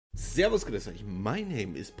Servus, grüß euch. My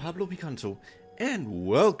name is PabloPicanto and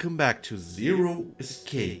welcome back to Zero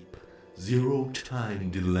Escape, Zero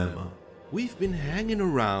Time Dilemma. We've been hanging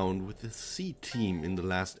around with the C team in the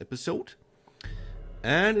last episode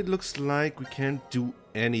and it looks like we can't do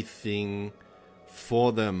anything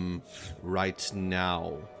for them right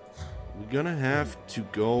now. We're gonna have to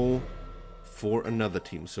go for another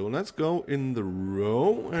team. So let's go in the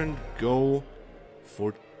row and go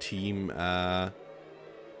for team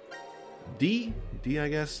D, I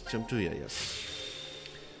guess. Jump to here, yes.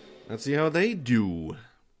 Let's see how they do.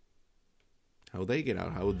 How they get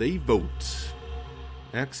out, how they vote.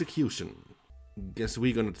 Execution. Guess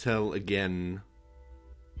we're gonna tell again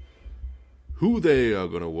who they are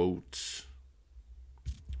gonna vote.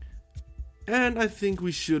 And I think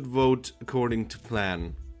we should vote according to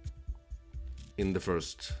plan in the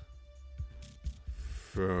first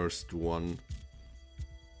one.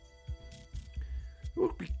 It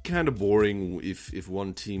would be kind of boring if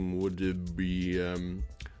one team would be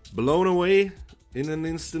blown away in an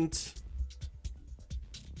instant.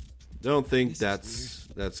 Don't think that's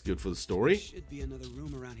good for the story. Should be another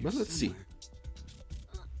room around here but let's somewhere.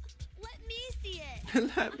 see. Let me see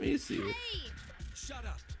it. Let me see it. Hey, Shut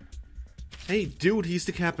up, Hey, dude, he's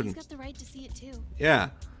the captain. he's got the right to see it too. Yeah.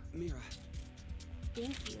 Mira.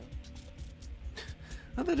 Thank you.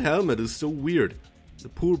 Oh, that helmet is so weird. The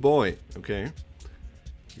poor boy. Okay.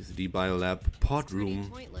 He's the biolab pod Pretty room.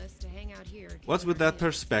 pointless to hang out here. What's with that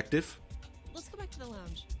perspective? Let's go back to the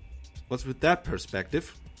lounge. What's with that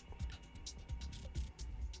perspective?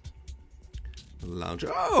 Lounge.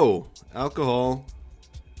 Oh! Alcohol.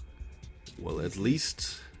 Well, at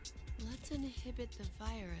least. Let's inhibit the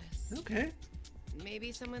virus. Okay.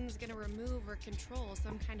 Maybe someone's gonna remove or control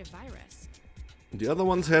some kind of virus. The other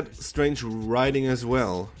ones had strange writing as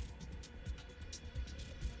well.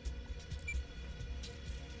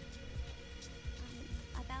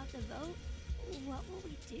 About the vote, what will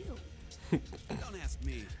we do? Don't ask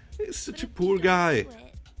me. He's such But a if poor we don't guy. do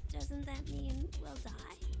it, doesn't that mean we'll die?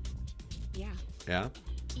 Yeah. Yeah.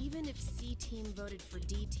 Even if C team voted for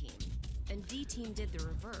D team, and D team did the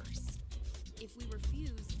reverse, if we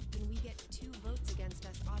refuse, then we get 2 votes against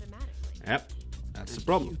us automatically. Yep. That's the And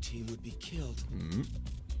problem. Q team would be killed. Hmm.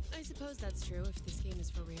 I suppose that's true if this game is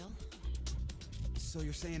for real. So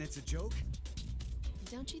you're saying it's a joke?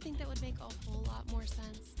 Don't you think that would make a whole lot more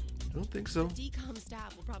sense? I don't think so. DCOM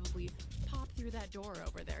staff will probably pop through that door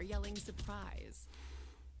over there yelling surprise.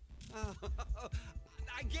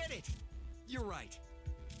 I get it. You're right.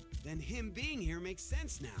 Then him being here makes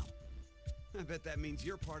sense now. I bet that means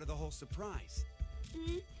you're part of the whole surprise.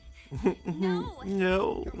 No.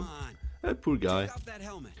 No. Come on. That poor guy. Take off that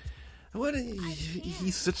helmet. What? can't.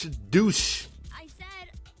 He's such a douche. I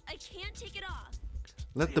said I can't take it off.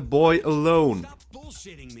 Let the boy alone. Stop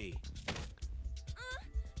bullshitting me.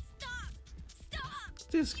 Stop!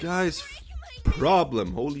 Stop! This You guy's break my neck.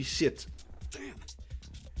 problem. Holy shit. Damn.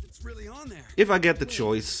 It's really on there. If I get the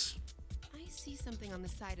choice I see something on the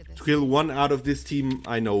side of this. to kill one out of this team,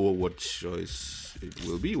 I know what choice it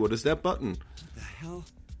will be. What is that button? The hell?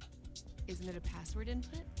 Isn't it a password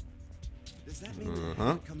input? Does that mean the Uh-huh.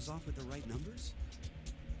 helmet comes off with the right numbers?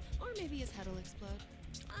 Or maybe his head will explode.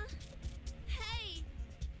 Hey!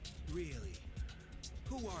 Really?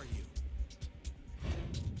 Who are you?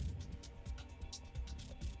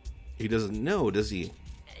 He doesn't know, does he?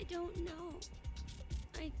 I don't know.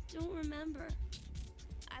 I don't remember.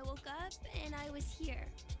 I woke up and I was here.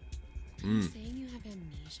 Are you saying you have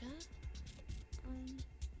amnesia?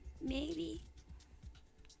 Maybe.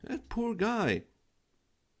 That poor guy.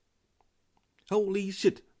 Holy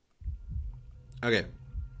shit. Okay.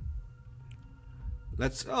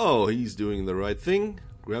 Oh, he's doing the right thing.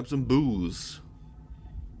 Grab some booze.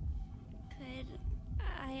 Could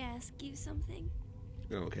I ask you something?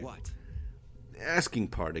 Okay. What? Asking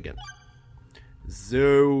part again.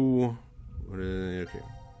 So, okay.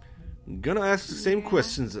 I'm gonna ask the same Yeah.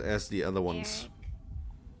 questions as the other ones.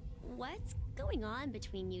 Eric, what's going on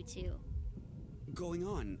between you two? Going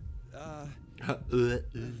on?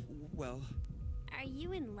 Well, Are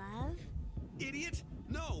you in love? idiot?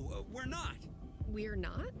 No, we're not. We're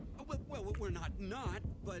not? Well, we're not,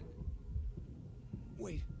 but...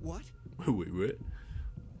 Wait, what? Wait, what?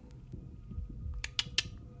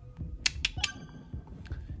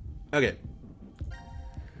 Okay.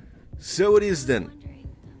 So it is then. Wondering,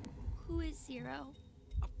 who is Zero?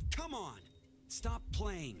 Oh, come on! Stop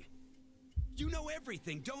playing. You know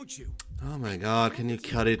everything, don't you? Oh my god, can you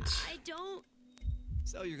cut it? I don't.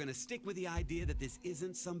 So you're gonna stick with the idea that this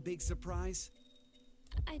isn't some big surprise?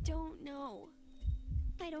 I don't know.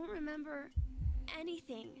 I don't remember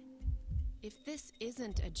anything. If this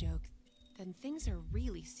isn't a joke, then things are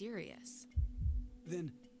really serious.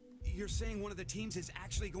 Then you're saying one of the teams is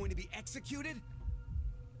actually going to be executed?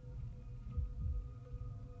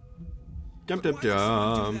 Dum But dum why would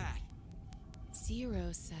someone do dum. that? Zero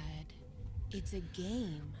said, it's a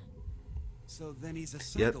game. So then he's a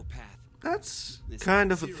Yep. psychopath. That's This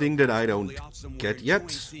kind of a Zero thing that I is don't probably off somewhere get enjoying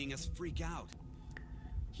yet. Seeing us freak out.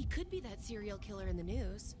 He could be that serial killer in the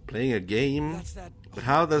news. Playing a game, That's that. but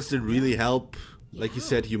how does it really help? Like you Yeah.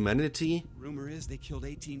 said, humanity? Rumor is they killed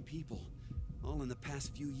 18 people, all in the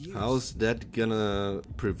past few years. How's that gonna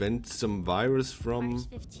prevent some virus from, March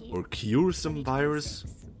 15th, or cure some virus?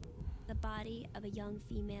 2026. The body of a young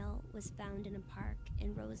female was found in a park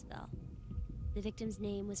in Roseville. The victim's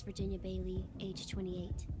name was Virginia Bailey, age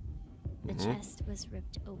 28. The chest was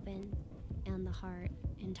ripped open and the heart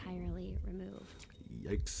entirely removed.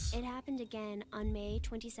 Yikes. It happened again on May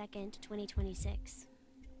 22nd, 2026.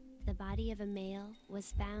 The body of a male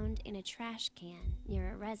was found in a trash can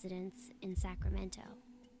near a residence in Sacramento.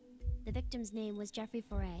 The victim's name was Jeffrey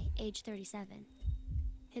Foray, age 37.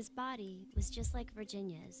 His body was just like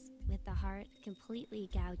Virginia's, with the heart completely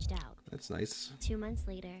gouged out. That's nice. 2 months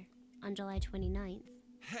later, on July 29th,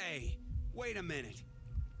 Hey, wait a minute.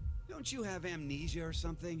 Don't you have amnesia or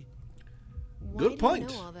something? Why Good do point.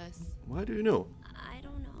 you know all this? Why do you know? I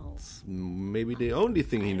don't know, It's maybe the only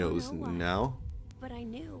thing he I don't knows know why. now. but I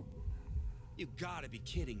knew. You gotta be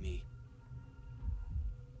kidding me.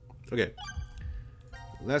 Okay.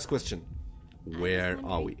 Last question. Where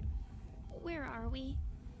are we? wondering- Where are we?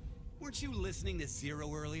 Weren't you listening to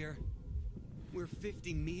Zero earlier? We're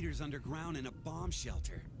 50 meters underground in a bomb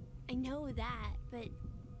shelter. I know that, but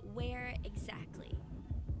where exactly?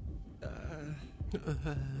 I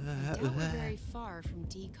doubt we're very far from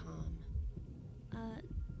DCOM.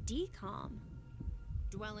 DCOM.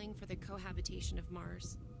 Dwelling for the cohabitation of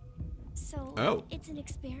Mars. So, Oh. it's an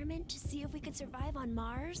experiment to see if we could survive on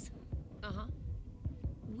Mars? Uh-huh.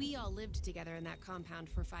 We all lived together in that compound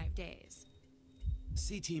for 5 days.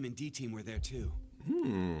 C-Team and D-Team were there too.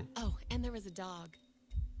 Oh, and there was a dog.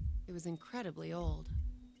 It was incredibly old.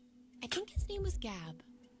 I think his name was Gab.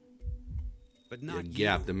 But Yeah, not you.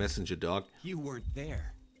 Gap, the messenger dog. You weren't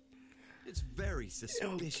there. It's very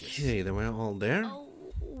suspicious. Okay, they were all there. Oh,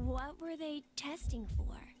 what were they testing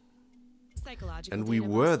for? Psychological And we data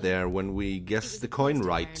were mostly. there when we It guessed was the a coin closed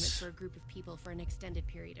right. environment for a group of people for an extended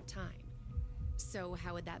period of time. So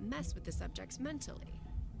how would that mess with the subjects mentally?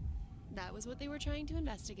 That was what they were trying to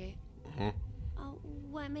investigate. Oh,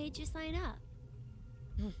 what made you sign up?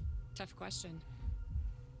 Tough question.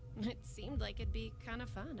 It seemed like it'd be kind of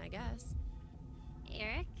fun, I guess.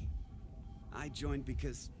 Eric? I joined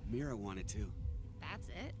because Mira wanted to. That's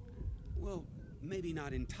it. Well, maybe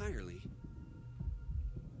not entirely.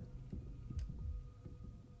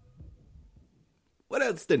 What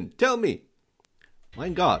else then? Tell me. My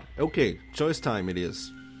god. Okay, choice time it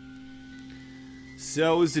is.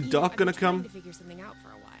 So is the dog I've gonna been trying come? to figure something out for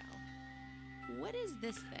a while. What is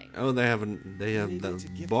this thing? Oh, they have Maybe it's a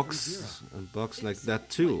that gift box, from a box like So, that what,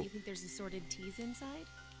 too. you think there's assorted teas inside?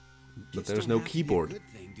 But Gifts there's don't no have to be a keyboard. good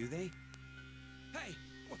thing, do they? Hey,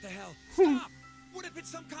 what the hell? Stop! What if it's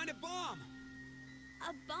some kind of bomb?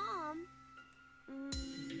 A bomb?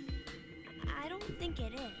 I don't think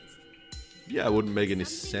it is. Yeah, it wouldn't make any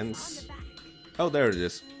Something's sense. on the back. Oh, there it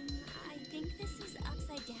is. I think this is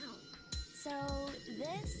upside down. So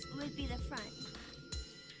this would be the front.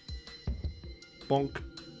 Bonk.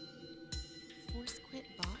 Force quit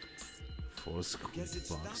box? Force Guess it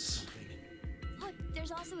stopped box. something. Look,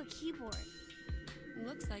 there's also a keyboard.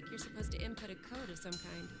 Looks like you're supposed to input a code of some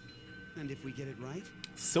kind. And if we get it right?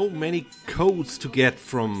 So many codes to get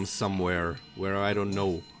from somewhere where I don't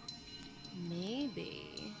know.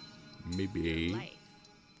 Maybe. Maybe. Life.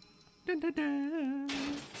 Dun, dun, dun.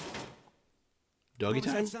 Doggy What was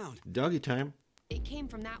that time? sound? Doggy time. It came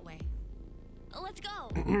from that way. Let's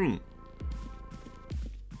go.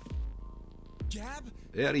 Gab?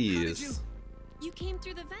 There he How did you- is. You came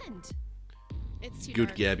through the vent. It's too Good,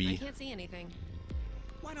 dark. Gabby. I can't see anything.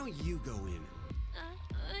 Why don't you go in?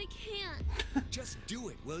 I can't. Just do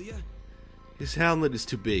it, will ya? His helmet is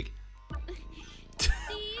too big.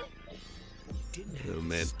 See? Didn't have Oh, this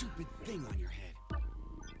man. stupid thing on your head.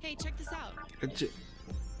 Hey, check this out.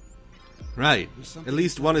 Right. There's At something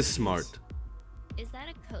least one inside is the smart. case. Is that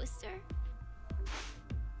a coaster?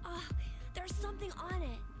 Ah, there's something on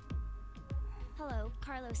it. Hello,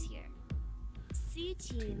 Carlos here. C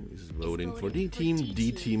team He's voting for D team,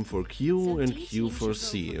 D team for Q, So and D Q team for should vote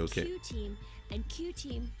C. for Okay. Q team and Q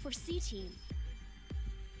team for C team.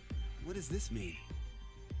 What does this mean?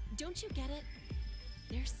 Don't you get it?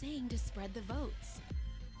 They're saying to spread the votes.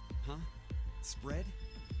 Huh? Spread?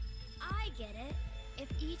 I get it. If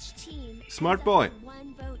each team Smart ends up boy. with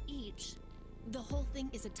 1 vote each. The whole thing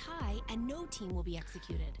is a tie, and no team will be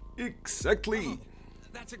executed. Exactly. Oh,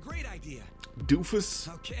 that's a great idea. Doofus.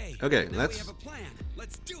 Okay. Okay, now let's- we have a plan.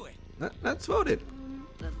 Let's do it. Let's vote it.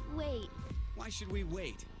 But wait. Why should we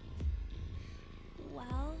wait?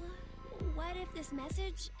 Well, what if this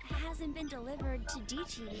message hasn't been delivered to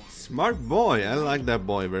D-Team yet? Smart boy. I like that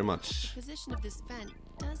boy very much. The position of this vent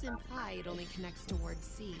does imply it only connects towards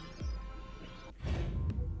C.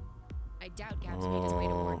 I doubt Gab's made his way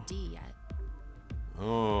toward D yet.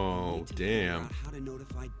 Oh, Need to figure damn. out how to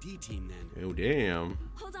notify D-Team then. Oh, damn.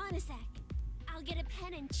 Hold on a sec. I'll get a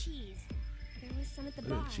pen and cheese. There was some at the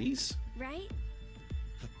bar. Jeez. Right?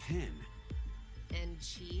 A pen. And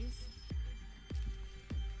cheese?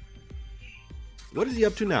 What is he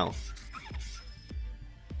up to now?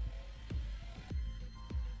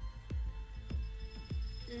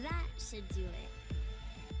 That should do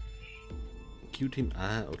it. Q team.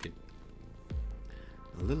 Ah, okay.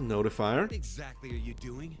 A little notifier. What exactly are you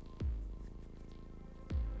doing?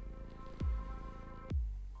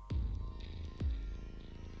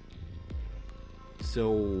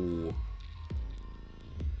 So,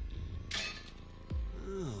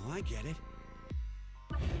 Oh, I get it.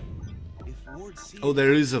 If Ward C oh,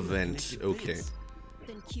 there is a are vent. connected Okay. vents,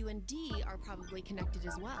 Then Q and D are probably connected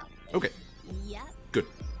as well. Okay. Yep. Good.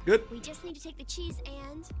 Good. We just need to take the cheese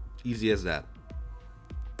and... Easy as that.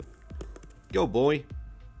 Go, boy.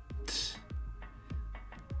 it's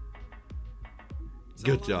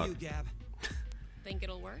Good all job. on you, Gab. Think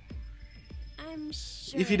it'll work? I'm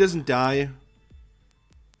sure... If he doesn't die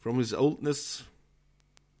from his oldness,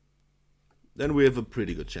 then we have a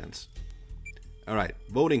pretty good chance. Alright,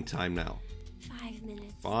 voting time now. 5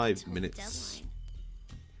 minutes. 5 until the minutes. deadline.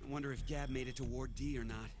 I wonder if Gab made it to Ward D or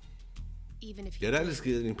not. Even if he Yeah, that did, is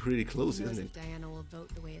getting pretty close, who knows isn't if it? Diana will vote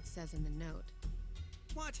the way it says in the note.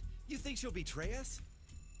 What? You think she'll betray us?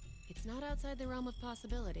 It's not outside the realm of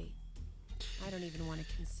possibility. I don't even want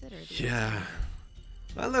to consider the Yeah.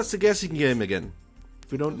 Well, that's the guessing game again.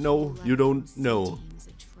 If you don't know, you don't know. Team's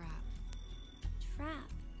a trap. Trap.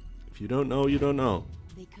 If you don't know, you don't know.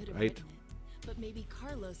 They could have Right. written it, but maybe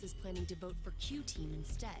Carlos is planning to vote for Q Team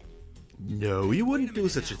instead. No, you wouldn't Wait a do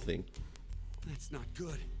minute such a now. thing. That's not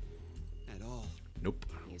good. At all. Nope.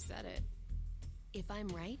 You said it. If I'm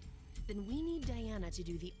right, then we need Diana to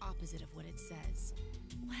do the opposite of what it says.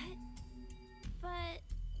 What? But...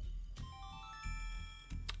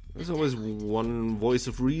 There's always one voice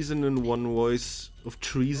of reason and one voice of Vote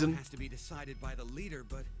treason. has to be decided by the leader,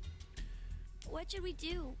 but What should we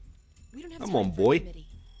do? We don't have Come time on, for boy. a committee.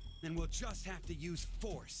 then we'll just have to use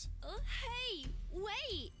force. Hey!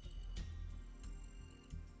 Wait!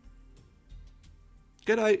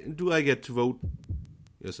 Do I get to vote?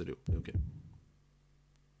 Yes, I do. Okay.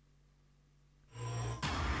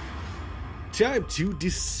 Time to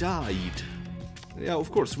decide. Yeah,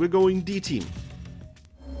 of course, we're going D team.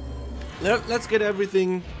 Let's get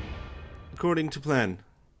everything according to plan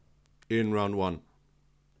in round 1.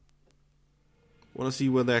 Wanna see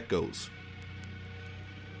where that goes.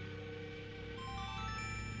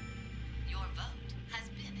 Your vote has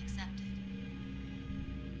been accepted.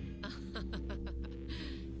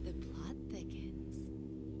 The plot thickens.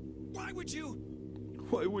 Why would you?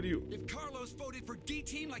 Why would you? If Carlos voted for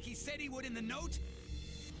D-Team like he said he would in the note?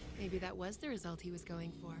 Maybe that was the result he was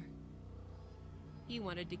going for. He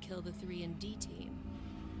wanted to kill the 3 and D Team.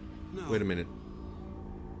 No. Wait a minute.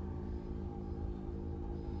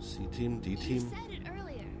 C team, D You team. said it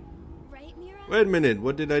earlier, right, Mira? Wait a minute,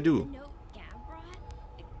 what did I The do? note Gab brought?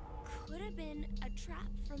 It could have been a trap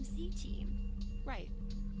from C-Team. Right.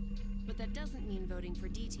 But that doesn't mean voting for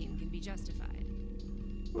D Team can be justified.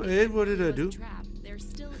 Wait, what did I If it do? was a trap, there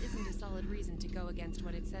still isn't a solid reason to go against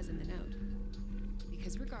what it says in the note.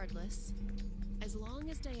 Because regardless, as long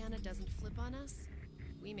as Diana doesn't flip on us,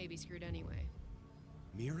 we may be screwed anyway.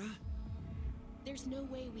 Mira? There's no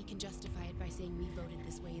way we can justify it by saying we voted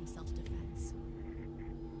this way in self-defense.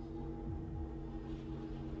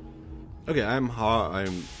 Okay, I'm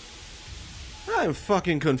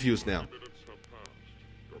fucking confused now.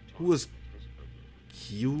 Who was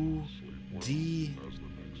Q, D,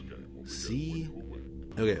 C?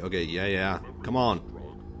 Okay, yeah. Come on.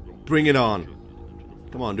 Bring it on.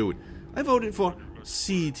 Come on, do it. I voted for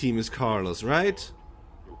C team is Carlos, right?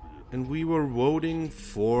 And we were voting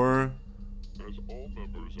for... As all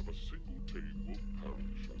members of a single team will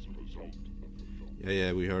perish as a result of the vote.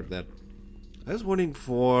 Yeah, we heard that. I was voting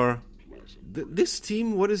for... this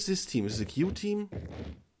team? What is this team? Is it a Q team?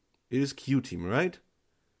 It is Q team, right?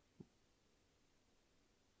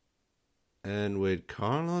 And wait,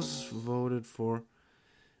 Carlos voted for...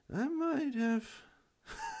 I might have...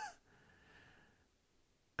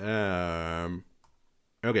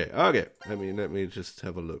 Okay. Let me just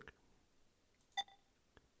have a look.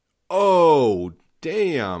 Oh,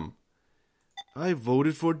 damn. I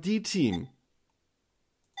voted for D Team.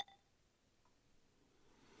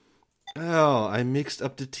 Oh, I mixed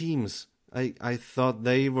up the teams. I thought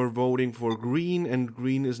they were voting for green, and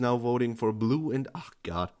green is now voting for blue, and oh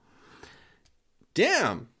god.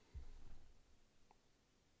 Damn.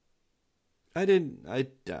 I didn't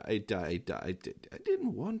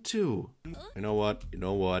want to. You know what?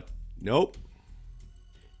 Nope.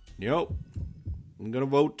 I'm gonna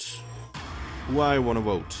vote who I wanna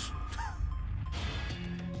vote.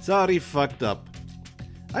 Sorry, fucked up.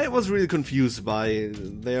 I was really confused by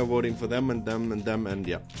they're voting for them and them and them and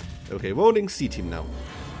yeah. Okay, voting C Team now.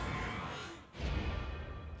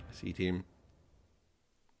 C Team.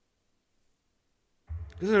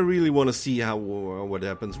 Because I really want to see what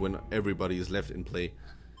happens when everybody is left in play.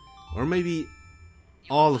 Or maybe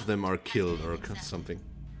all of them are killed or something.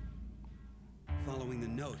 Following the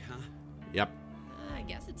note, huh? Yep. I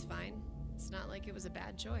guess it's fine. It's not like it was a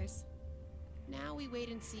bad choice. Now we wait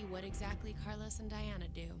and see what exactly Carlos and Diana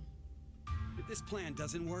do. If this plan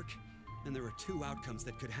doesn't work, then there are two outcomes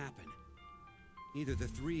that could happen. Either the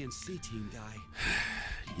 3 and C Team die.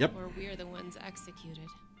 Yep. Or we're the ones executed.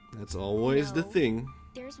 That's always the thing.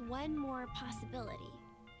 There's one more possibility.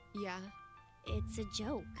 Yeah? It's a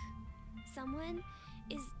joke. Someone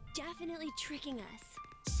is definitely tricking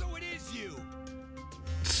us. So it is you!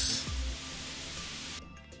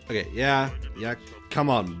 Okay, yeah, come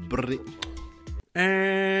on,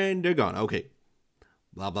 and they're gone, okay.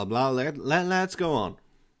 Blah, blah, blah, let's go on.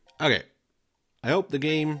 Okay, I hope the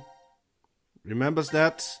game remembers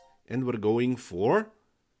that, and we're going for...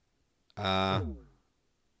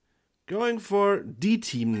 Going for D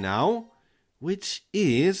Team now, which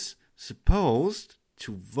is supposed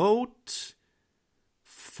to vote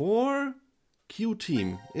for Q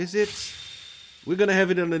Team. Is it? We're gonna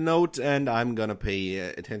have it on the note, and I'm gonna pay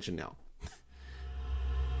attention now.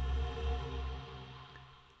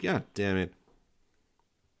 God damn it.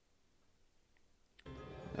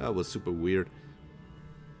 That was super weird.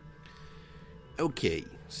 Okay,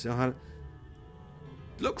 so how...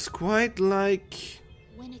 Looks quite like...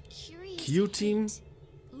 When a curious Q Team hate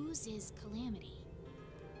oozes calamity.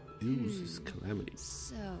 Oozes calamity.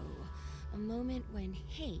 So, a moment when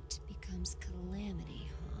hate becomes calamity,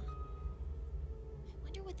 huh? I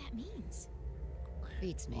wonder what that means.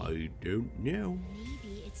 Beats me. I don't know.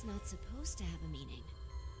 Maybe it's not supposed to have a meaning.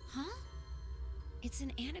 Huh? It's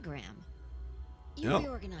an anagram. You Oh.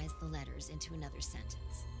 reorganize the letters into another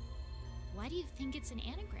sentence. Why do you think it's an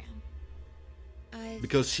anagram?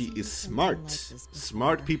 Because she is smart.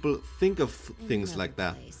 Smart people think of things like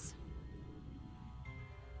that.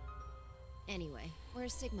 Anyway,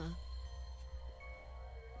 where's Sigma?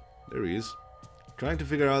 There he is. Trying to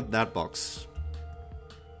figure out that box.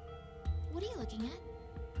 What are you looking at?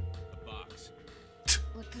 A box.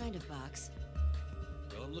 What kind of box?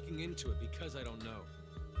 Well, I'm looking into it because I don't know.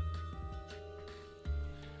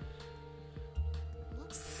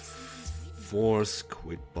 Looks like something's written. Force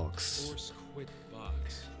quit box. Force quit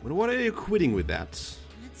box. But what are you quitting with that?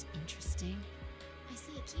 That's interesting. I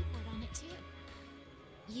see a keyboard on it too.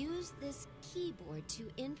 Use this keyboard to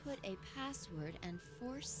input a password and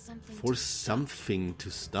force something Force to stop. something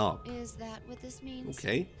to stop. Is that what this means?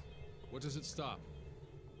 Okay. What does it stop?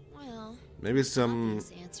 Well, Maybe some...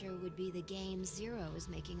 obvious answer would be the game Zero is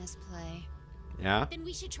making us play. Yeah? Then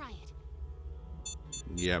we should try it.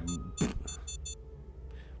 Yeah.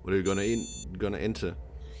 What are you gonna enter?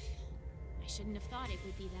 I shouldn't have thought it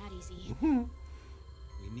would be that easy.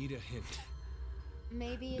 We need a hint.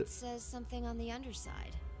 Maybe it says something on the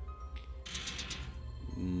underside.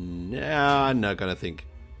 Nah, I'm not gonna think.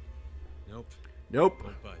 Nope. Nope.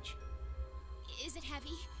 Won't budge. Is it heavy?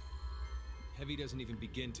 Heavy doesn't even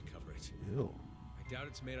begin to cover it. Ew. I doubt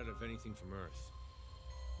it's made out of anything from Earth.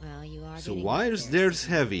 Well, you are. So getting why up is there, theirs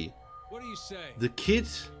Sigma. heavy? What do you say? The kid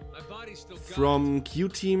My body's still got from Q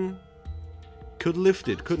Team could lift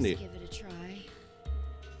it, I'll couldn't he? just give it a try.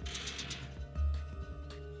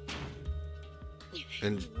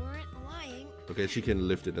 And You weren't lying. okay, she can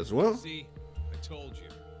lift it as it. well. See? I told you.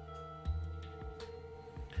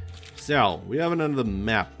 So we have another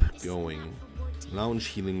map This is the going. map for Ward D. Lounge,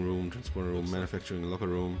 healing room, transporter room, manufacturing, locker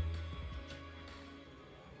room.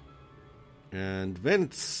 And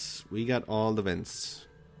vents. We got all the vents.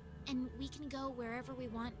 And we can go wherever we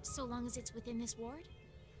want so long as it's within this ward?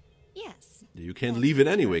 Yes. You can't That's leave it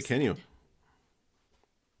what anyway, Zero can you? said.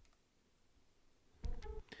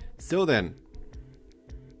 So then,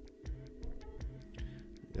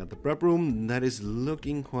 got the prep room that is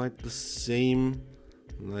looking quite the same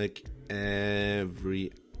like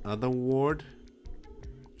every other ward.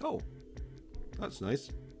 Oh, that's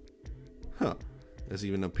nice. Huh. There's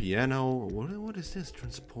even a piano. What is this?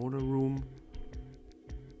 Transporter room?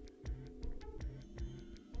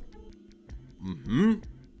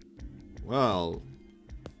 Well,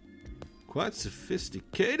 quite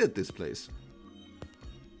sophisticated, this place.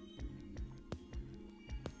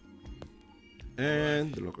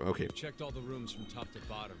 And the locker. Okay. We've checked all the rooms from top to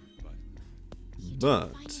bottom,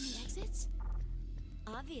 But Find any exits?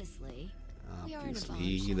 Obviously. We are in a bomb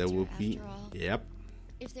obviously there shelter, will be. after all. Yep.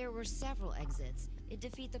 If there were several exits, it'd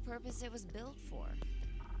defeat the purpose it was built for.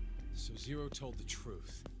 so Zero told the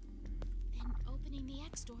truth. Then opening the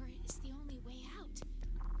X door is the only way out.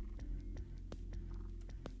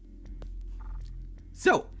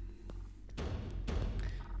 So,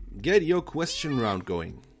 get your question round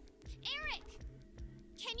going. Eric!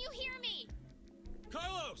 Can you hear me?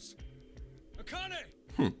 Carlos!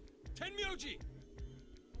 Akane! Tenmyoji!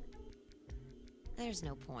 There's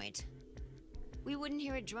no point. We wouldn't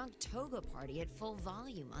hear a drunk toga party at full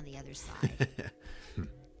volume on the other side.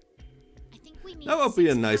 I think we need That would be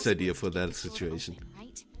a 6 nice idea passwords for to get that this door situation. open,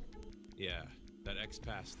 right? Yeah, that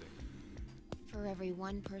X-Pass thing. For every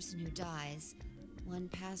one person who dies, one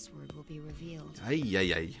password will be revealed.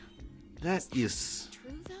 Ay. That is.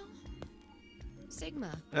 True though?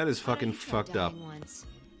 Sigma. That is how fucking you tried fucked up. dying once.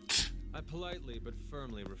 I politely but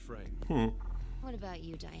firmly refrain. What about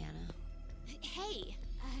you, Diana? Hey!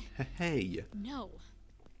 Hey. No.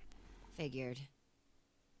 Figured.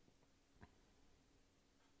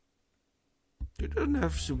 You don't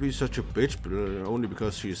have to be such a bitch, but only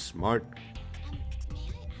because she's smart. May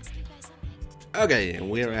I ask you guys something? Okay,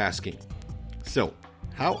 we're asking. So,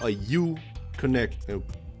 how are you connect?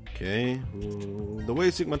 Okay, the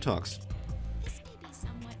way Sigma talks. This may be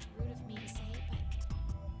somewhat rude of me to say,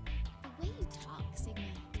 but the way you talk, Sigma,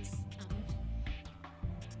 is,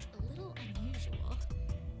 a little unusual.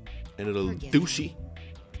 And a little Forgive me. douchey.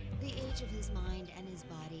 The age of his mind and his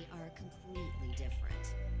body are completely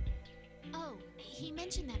different. Oh, he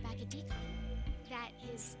mentioned that back at Decon. That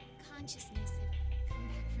his consciousness had come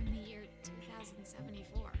back from the year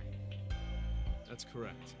 2074. That's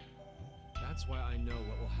correct. That's why I know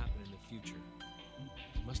what will happen in the future.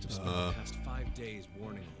 He must have spent the past 5 days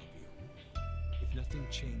warning all of you. If nothing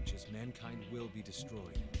changes, mankind will be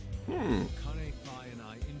destroyed. Kane, Phi, and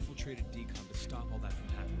I infiltrated Decon to stop all that from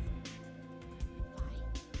happening.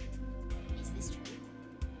 Why? Is this true?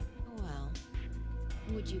 Well,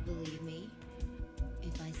 would you believe me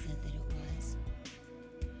if I said that it was?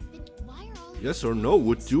 Then why are all of Yes you or no, in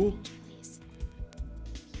would this you? strange place?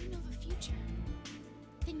 You know the future.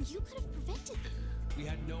 Then you could have prevented them. We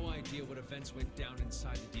had no idea what events went down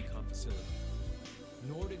inside the Decon facility.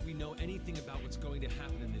 Nor did we know anything about what's going to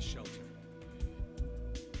happen in this shelter.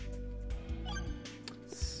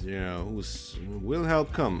 Yeah, will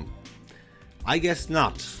help come? I guess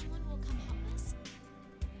not. Someone will come help us.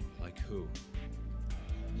 Like who?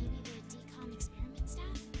 Maybe the decom experiment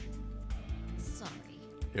staff? Sorry.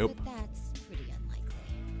 Yep. But that's pretty unlikely.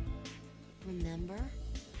 Remember?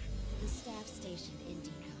 The staff station in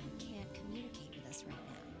Decon can't communicate with us right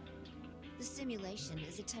now. The simulation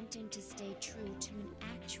is attempting to stay true to an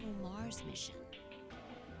actual Mars mission.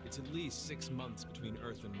 It's at least 6 months between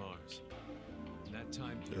Earth and Mars. In that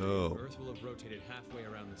time period, Oh. Earth will have rotated halfway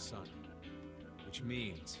around the sun. Which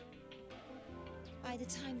means By the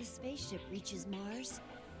time the spaceship reaches Mars,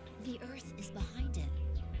 the Earth is behind it.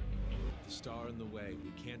 the star in the way,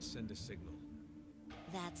 we can't send a signal.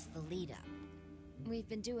 That's the lead up. We've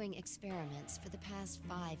been doing experiments for the past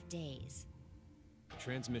 5 days.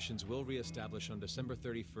 Transmissions will reestablish on December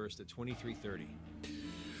 31st at 23:30.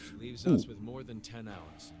 Which leaves us with more than 10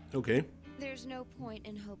 hours. Okay. There's no point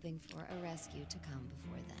in hoping for a rescue to come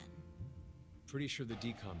before then. Pretty sure the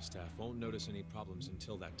decom staff won't notice any problems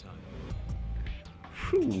until that time.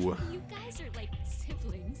 Phew. You guys are like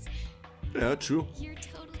siblings. Yeah, true. You're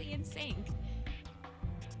totally in sync.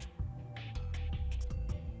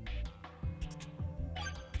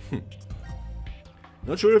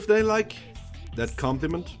 Not sure if they like that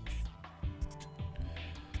compliment.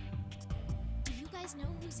 Do you guys know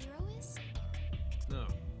who Zero is? No,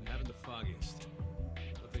 they haven't the foggiest.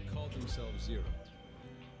 But they called themselves Zero.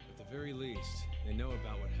 At the very least, they know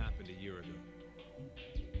about what happened a year ago.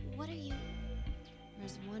 What are you?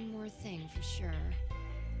 There's one more thing for sure.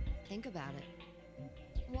 Think about it.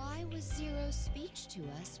 Why was Zero's speech to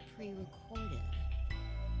us pre-recorded?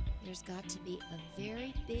 There's got to be a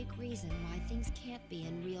very big reason why things can't be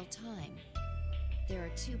in real time. There are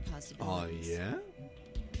two Oh, possibilities. yeah?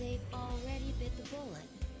 They've already bit the bullet.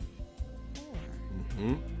 Or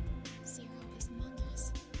Hmm? Zero is among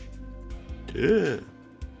us. Yeah.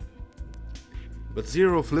 But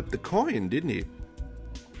Zero flipped the coin, didn't he?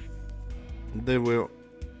 They were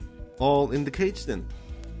all in the cage then.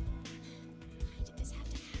 Why did this have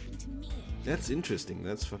to happen to me? That's interesting.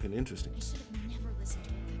 That's fucking interesting. I should have never listened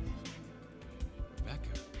to Rebecca.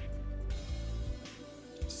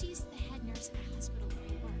 Rebecca. She's the head nurse at the hospital where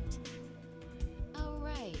I worked. oh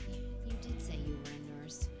right, you did say you were a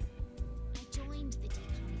nurse. I joined the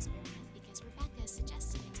decon experiment because Rebecca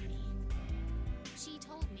suggested it to me. She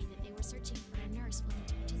told me that they were searching for a nurse willing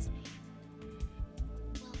to participate.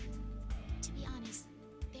 Well, to be honest,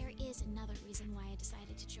 there is another reason why I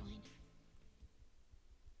decided to join.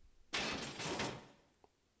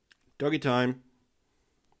 Doggy time.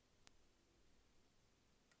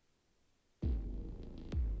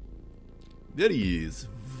 There he is.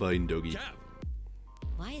 Fine doggy. Gab!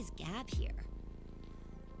 Why is Gab here?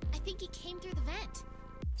 I think he came through the vent.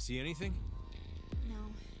 See anything? No,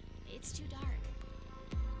 it's too dark.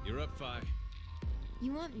 You're up, Fi.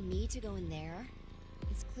 You want me to go in there?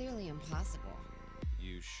 It's clearly impossible.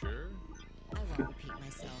 You sure? I won't repeat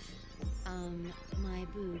myself. My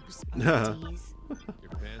boobs are D's.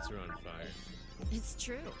 Your pants are on fire. It's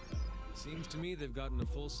true. Seems to me they've gotten a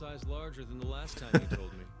full size larger than the last time you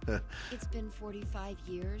told me. It's been 45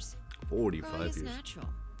 years. 45 Growing is years. natural.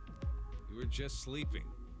 You were just sleeping.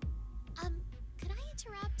 Could I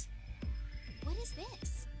interrupt? What is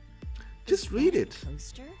this? Just read it.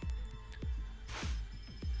 Poster?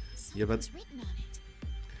 Yeah, but Something's written on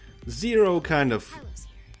it. Zero kind of Carlos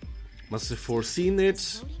here. must have foreseen it,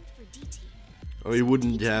 Voting for D team. or he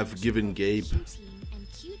wouldn't D-team have should given vote for Gabe. Q team and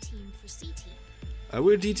Q team for C team.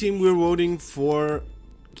 We're D team, we're voting for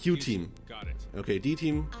Q team. Got it. Okay, D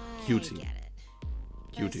team, Q team. I get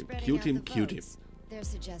it. Q By team, spreading Q out team, the Q team. votes, they're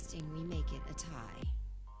suggesting we make it a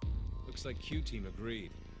tie. Looks like Q team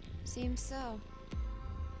agreed. Seems so.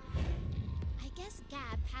 I guess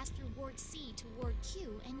Gab passed through Ward C to Ward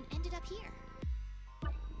Q and ended up here.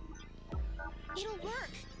 It'll work!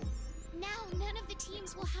 Now none of the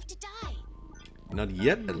teams will have to die. Not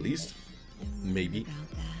yet, at least. I wonder Maybe. about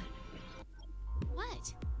that.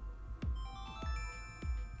 What?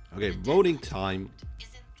 Okay, voting time.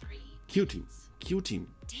 Q team, Q team.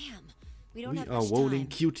 Damn, we don't We have are much voting time.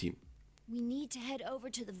 Q team. We need to head over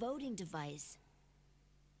to the voting device.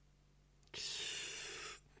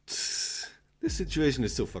 This situation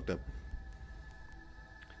is so fucked up.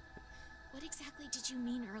 What exactly did you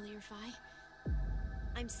mean earlier, Fi?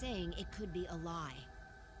 I'm saying it could be a lie.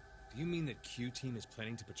 Do you mean that Q team is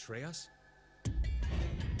planning to betray us?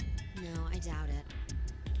 No, I doubt it.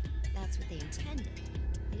 That's what they intended.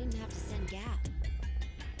 They didn't have to send Gap.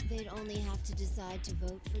 They'd only have to decide to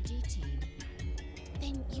vote for D team.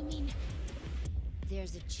 Then you mean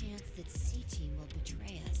There's a chance that C team will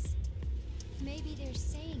betray us. Maybe they're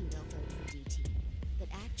saying they'll vote for D team, but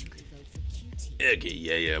actually vote for Q team Okay,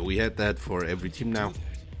 yeah, we had that for every team now. Do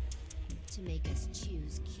that. to make us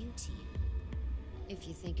choose Q team. If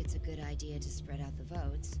you think it's a good idea to spread out the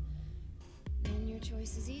votes, then your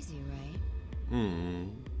choice is easy, right? Hmm.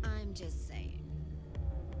 I'm just saying.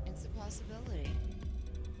 It's a possibility.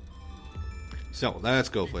 So, let's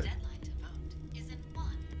go for it.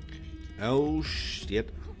 Oh,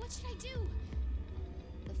 shit. what should I do?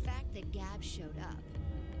 The fact that Gab showed up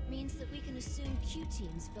means that we can assume Q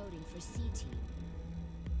team's voting for C team.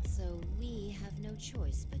 So we have no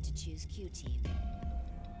choice but to choose Q team.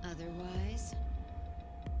 Otherwise,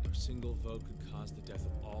 A single vote could cause the death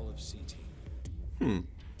of all of C team.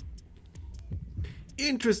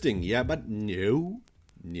 Interesting, yeah, but no.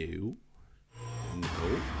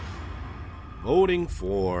 Voting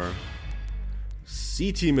for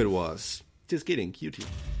C team it was. Just kidding, Q team.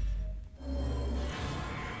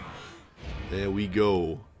 There we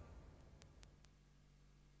go.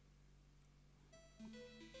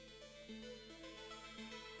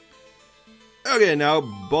 Okay, now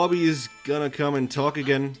Bobby is gonna come and talk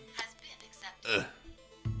again. well,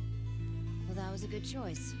 that was a good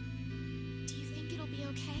choice. Do you think it'll be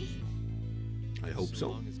okay? I hope So so.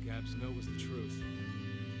 long as Gab's note was the truth.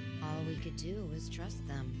 All we could do was trust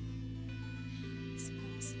them. I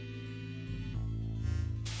suppose.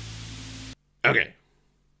 Okay.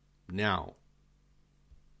 Now,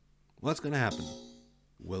 what's gonna happen?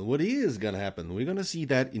 Well, what is gonna happen? We're gonna see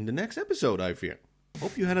that in the next episode, I fear.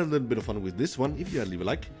 Hope you had a little bit of fun with this one. If you had, leave a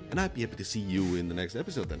like, and I'd be happy to see you in the next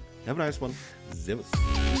episode then. Have a nice one. Servus.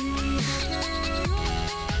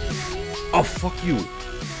 Oh, fuck you.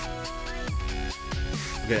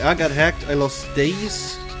 Okay, I got hacked. I lost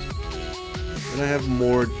days. when I have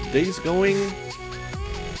more days going,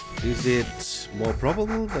 is it more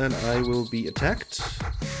probable that I will be attacked?